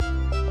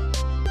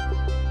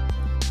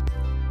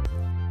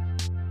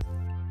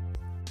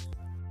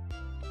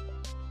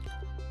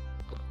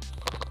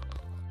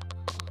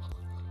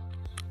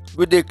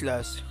Good day,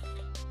 class.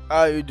 How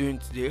are you doing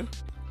today?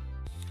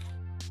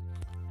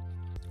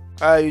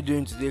 How are you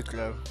doing today,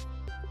 class?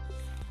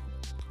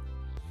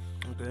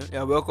 Okay.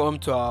 You're welcome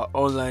to our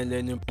online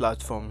learning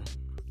platform.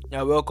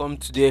 You're welcome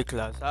today,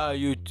 class. How are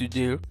you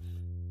today?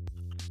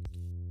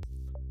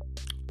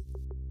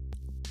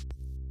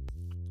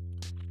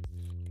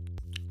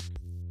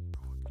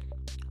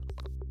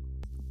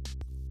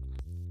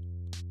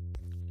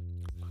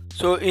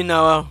 So,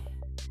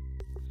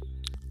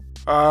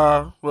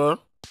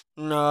 well,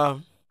 in our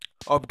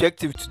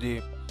objective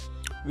today,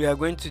 we are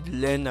going to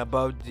learn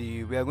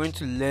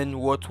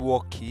what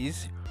work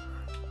is,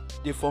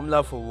 the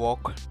formula for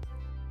work,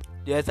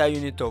 the SI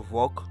unit of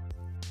work.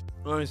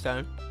 You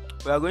understand?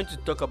 We are going to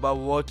talk about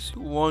what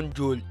 1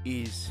 joule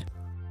is.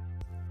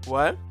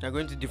 Well, we are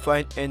going to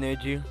define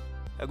energy.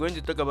 We are going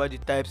to talk about the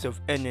types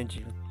of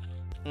energy.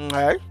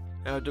 Alright.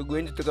 And we're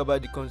going to talk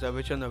about the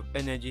conservation of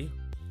energy,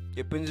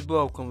 the principle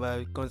of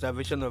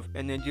conservation of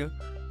energy. And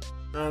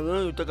I'm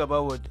going to talk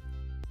about what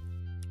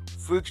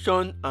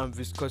friction and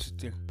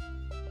viscosity.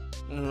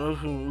 And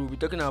also we'll be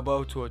talking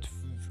about what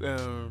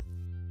the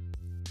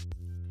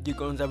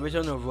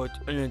conservation of what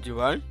energy,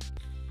 right?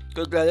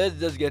 So let's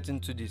just get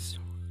into this.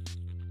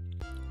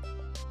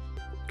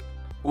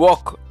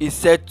 Work is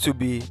said to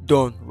be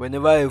done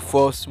whenever a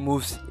force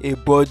moves a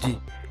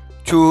body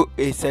through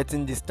a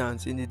certain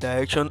distance in the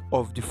direction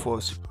of the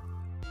force.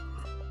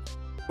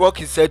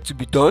 Work is said to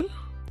be done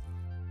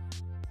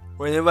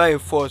whenever a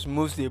force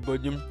moves a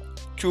body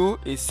through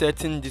a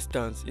certain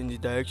distance in the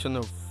direction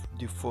of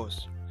the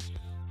force.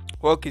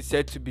 Work is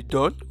said to be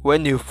done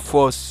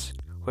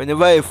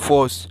whenever a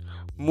force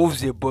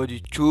moves a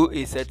body through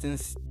a certain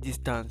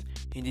distance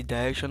in the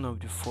direction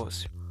of the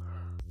force.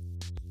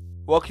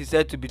 Work is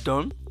said to be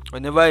done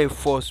whenever a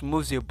force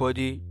moves a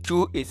body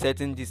through a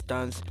certain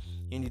distance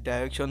in the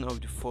direction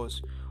of the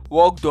force.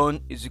 Work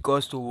done is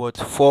equals to what?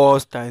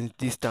 Force times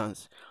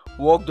distance.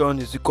 Work done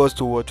is equals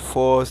to what?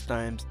 Force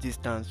times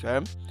distance,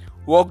 right?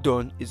 Work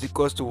done is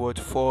equals to what?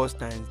 Force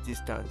times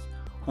distance.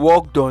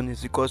 Work done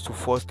is equals to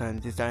force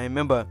times distance.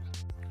 Remember,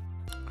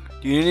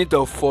 the unit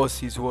of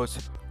force is what?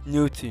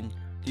 Newton.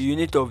 The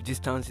unit of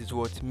distance is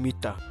what?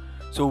 Meter.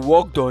 So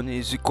work done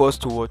is equals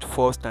to what?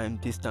 Force times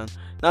distance.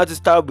 Now to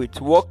start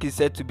with, work is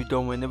said to be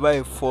done whenever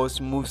a force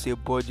moves a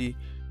body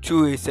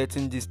through a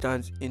certain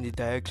distance in the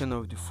direction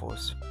of the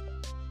force.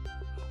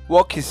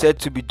 Work is said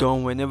to be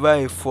done whenever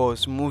a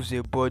force moves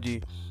a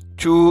body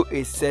through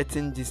a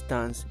certain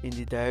distance in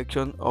the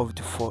direction of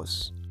the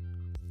force.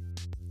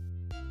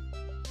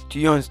 Do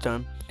you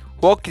understand?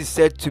 Work is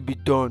said to be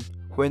done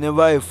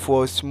whenever a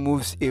force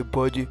moves a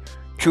body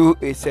through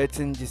a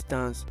certain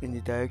distance in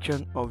the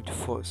direction of the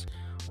force.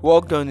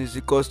 Work done is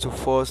equals to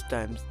force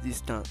times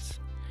distance.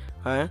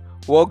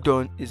 Work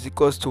done is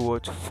equals to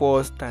what?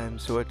 Force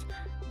times what?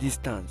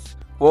 Distance.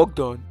 Work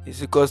done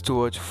is equals to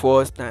what?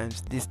 Force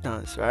times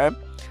distance, right?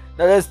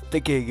 Now let's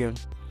take it again.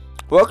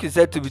 Work is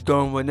said to be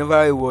done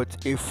whenever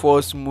a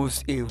force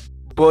moves a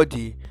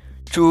body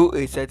through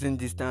a certain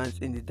distance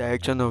in the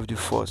direction of the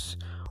force.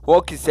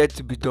 Work is said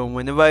to be done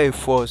whenever a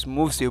force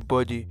moves a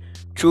body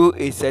through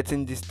a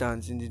certain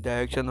distance in the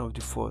direction of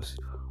the force.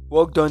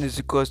 Work done is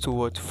equals to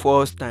what?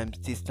 Force times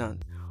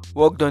distance.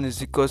 Work done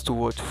is equals to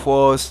what?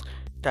 Force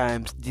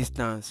times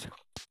distance.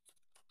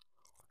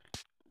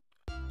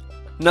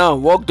 Now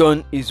work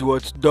done is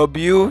what?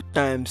 W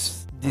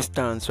times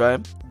distance,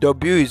 right?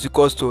 W is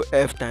equals to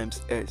F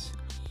times S.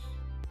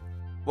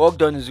 Work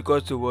done is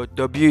equals to what?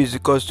 W is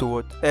equals to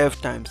what?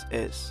 F times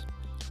S.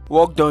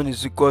 Work done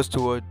is equals to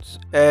what?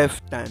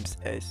 F times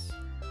S.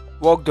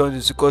 Work done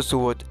is equals to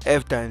what?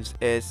 F times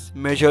S,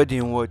 measured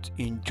in what?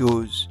 In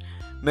joules.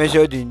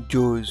 Measured in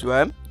joules,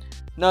 right?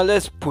 Now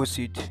let's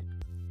proceed.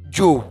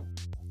 Joule.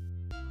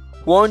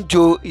 1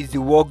 joule is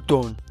the work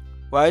done,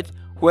 right?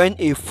 When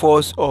a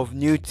force of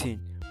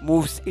Newton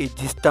moves a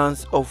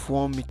distance of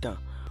 1 meter.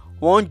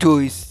 1 joule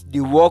is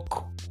the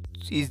work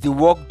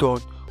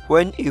done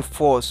when a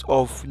force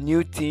of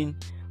Newton,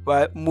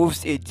 right,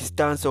 moves a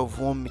distance of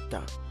 1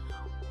 meter.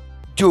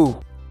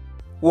 Joule.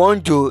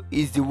 1 joule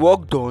is the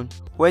work done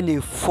when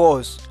a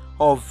force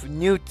of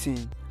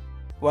Newton,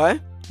 right,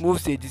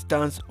 moves a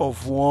distance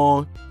of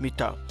 1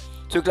 meter.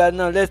 So class,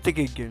 now let's take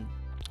it again.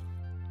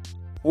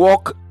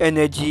 Work,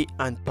 energy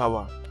and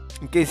power.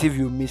 In case if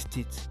you missed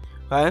it,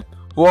 right?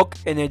 Work,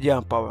 energy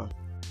and power.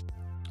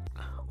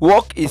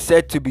 Work is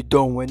said to be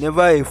done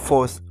whenever a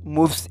force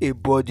moves a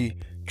body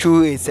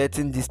through a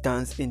certain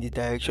distance in the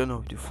direction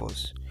of the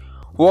force.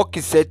 Work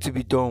is said to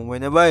be done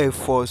whenever a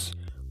force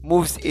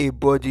moves a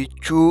body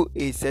through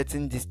a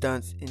certain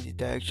distance in the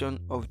direction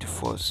of the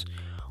force.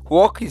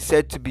 Work is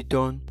said to be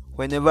done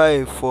whenever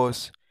a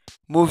force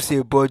moves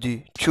a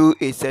body through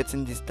a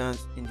certain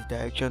distance in the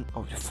direction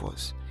of the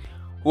force.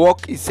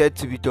 Work is said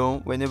to be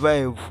done whenever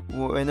a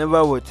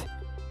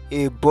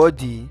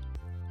force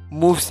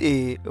moves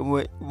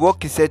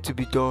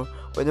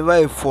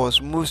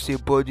a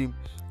body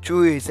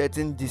through a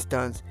certain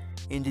distance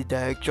in the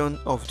direction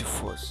of the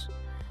force.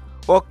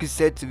 Work is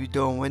said to be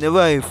done whenever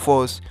a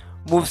force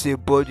moves a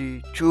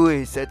body through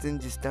a certain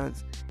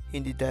distance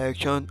in the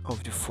direction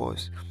of the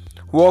force.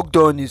 Work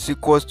done is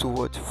equals to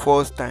what?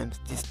 Force times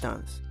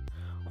distance.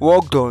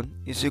 Work done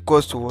is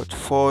equals to what?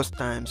 Force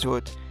times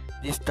what?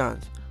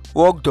 Distance.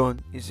 Work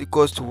done is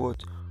equals to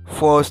what?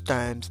 Force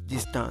times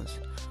distance.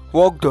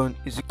 Work done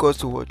is equals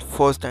to what?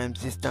 Force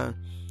times distance.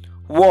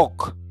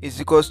 Work is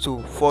equals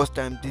to force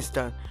times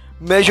distance,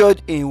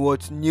 measured in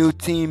what?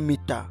 Newton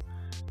meter.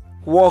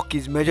 Work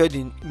is measured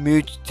in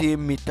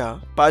Newton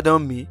meter.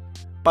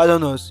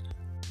 Pardon us.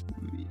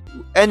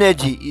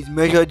 Energy is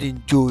measured in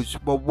joules,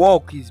 but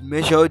work is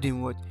measured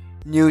in what?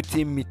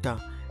 Newton meter.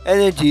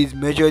 Energy is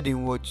measured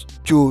in what?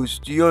 Joules.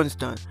 Do you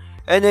understand?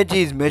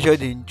 Energy is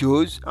measured in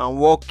joules and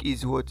work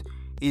is what?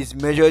 Is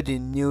measured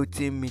in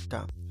Newton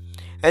meter.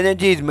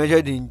 Energy is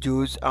measured in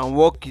joules and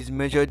work is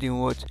measured in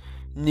what?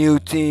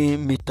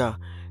 Newton meter.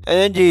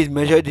 Energy is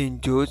measured in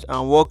joules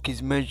and work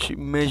is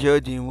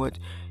measured in what?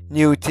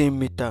 Newton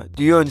meter.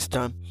 Do you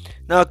understand?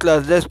 Now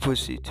class, let's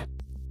proceed.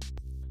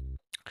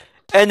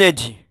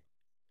 Energy.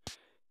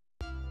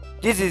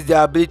 This is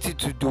the ability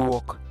to do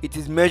work. It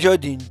is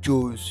measured in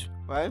joules,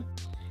 right?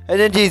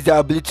 Energy is the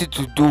ability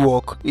to do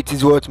work. It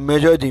is what?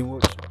 Measured in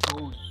what?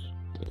 Joules.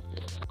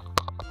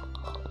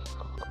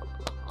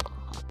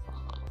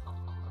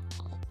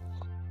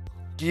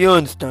 Do you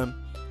understand?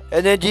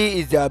 Energy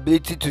is the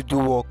ability to do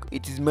work.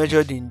 It is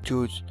measured in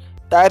joules.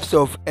 Types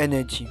of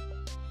energy: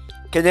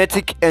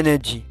 kinetic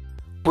energy,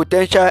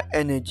 potential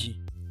energy.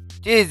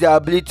 This is the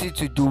ability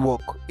to do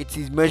work. It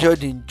is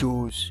measured in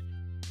joules.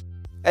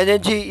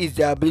 Energy is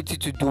the ability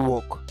to do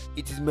work.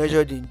 It is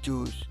measured in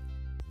joules.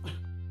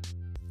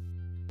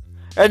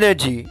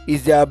 Energy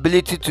is the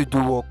ability to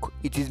do work.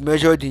 It is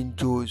measured in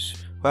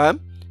joules. Right?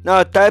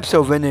 Now, types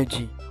of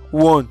energy.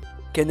 1.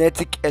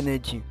 Kinetic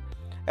energy.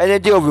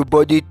 Energy of a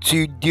body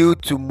due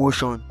to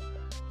motion.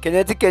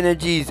 Kinetic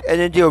energy is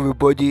energy of a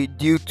body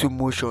due to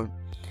motion.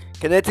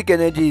 Kinetic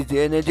energy is the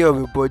energy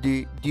of a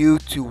body due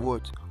to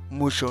what?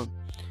 Motion.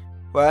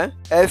 Right?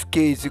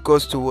 Fk is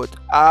equals to what?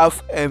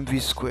 Half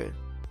mv squared.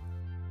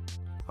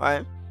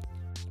 Right?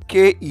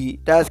 Ke,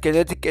 that's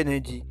kinetic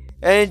energy.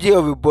 Energy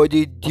of a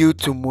body due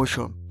to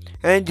motion.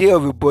 Energy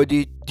of a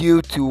body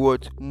due to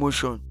what?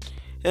 Motion.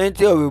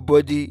 Energy of a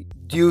body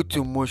due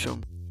to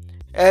motion.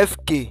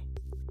 Fk,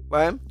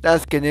 right?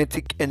 That's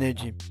kinetic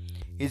energy.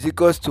 Is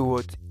equals to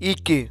what?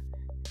 Ek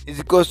is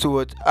equals to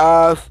what?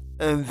 Half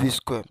mv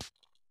squared.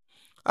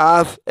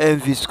 Half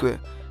mv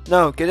squared.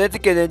 Now,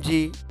 kinetic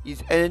energy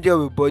is energy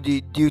of a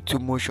body due to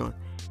motion.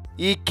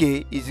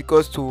 Ek is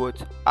equals to what?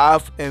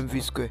 Half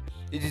mv squared.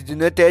 It is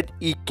denoted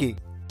Ek,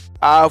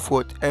 half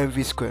what?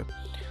 Mv squared.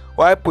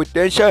 While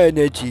potential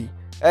energy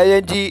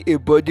a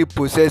body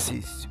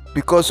possesses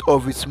because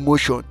of its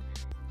motion,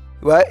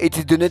 right? It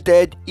is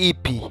denoted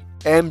Ep,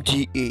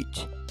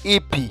 mgh.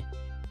 Ep,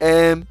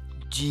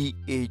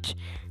 mgh.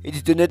 It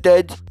is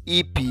denoted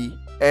Ep,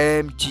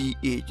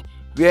 mgh,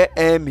 where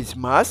m is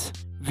mass,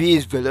 v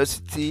is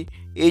velocity,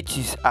 h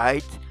is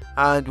height,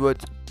 and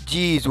what?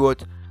 G is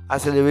what?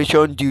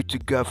 Acceleration due to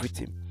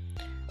gravity.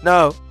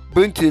 Now,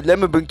 let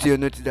me bring to your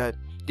notice that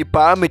the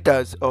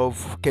parameters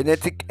of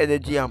kinetic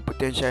energy and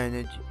potential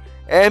energy: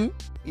 m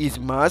is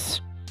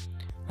mass,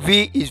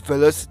 v is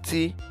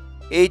velocity,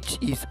 h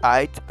is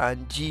height,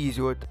 and g is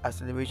what?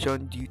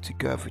 Acceleration due to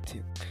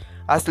gravity.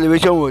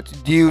 Acceleration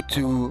what? Due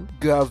to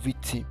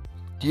gravity.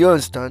 Do you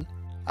understand?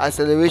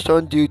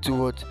 Acceleration due to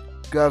what?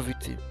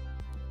 Gravity.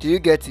 Do you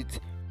get it?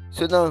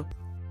 So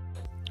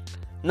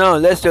now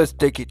let's just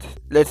take it.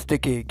 Let's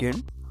take it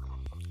again.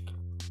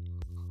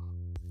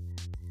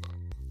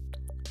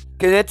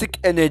 Kinetic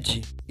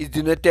energy is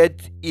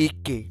denoted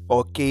Ek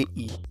or Ke.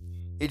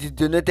 It is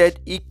denoted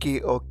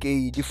Ek or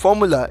Ke. The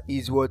formula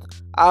is what?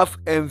 Half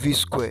mv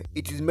squared.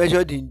 It is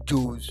measured in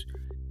joules.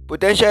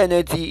 Potential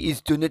energy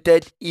is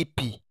denoted Ep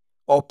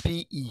or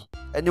Pe,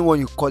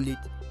 anyone you call it.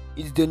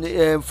 It's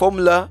the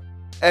formula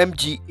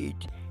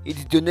mgh. It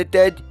is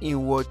denoted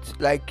in what?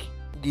 Like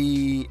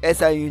the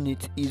SI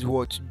unit is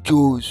what?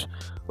 Joules.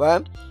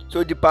 Right?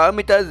 So the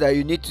parameters that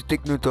you need to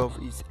take note of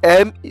is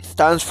m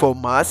stands for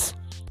mass,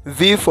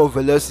 v for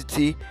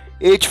velocity,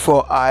 h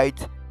for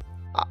height,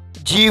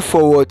 g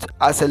for what?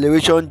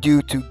 Acceleration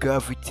due to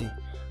gravity.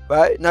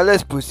 Right? Now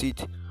let's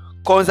proceed.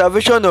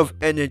 Conservation of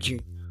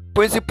energy.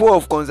 Principle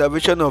of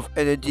conservation of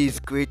energy is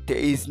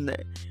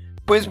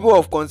principle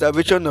of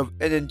conservation of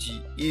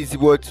energy is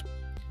what?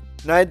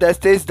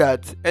 States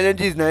that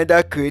energy is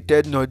neither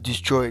created nor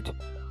destroyed,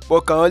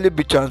 but can only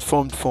be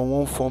transformed from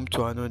one form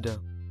to another.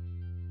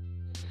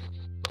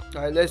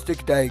 Alright, let's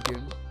take that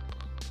again.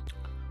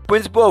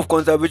 Principle of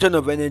conservation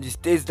of energy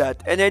states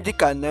that energy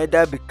can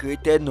neither be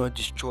created nor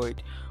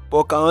destroyed,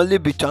 but can only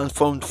be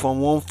transformed from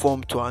one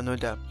form to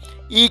another.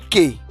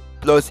 Ek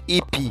plus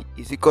Ep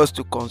is equals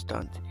to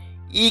constant.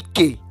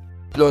 Ek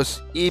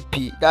plus Ep,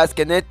 that's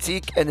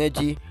kinetic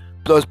energy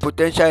plus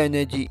potential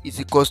energy,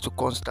 is equals to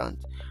constant.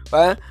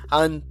 Right?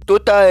 And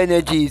total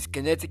energy is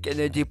kinetic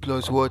energy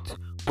plus what?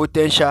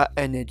 Potential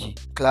energy.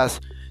 Class.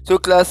 So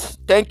class,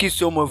 thank you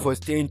so much for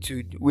staying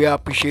tuned. We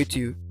appreciate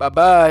you. Bye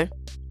bye.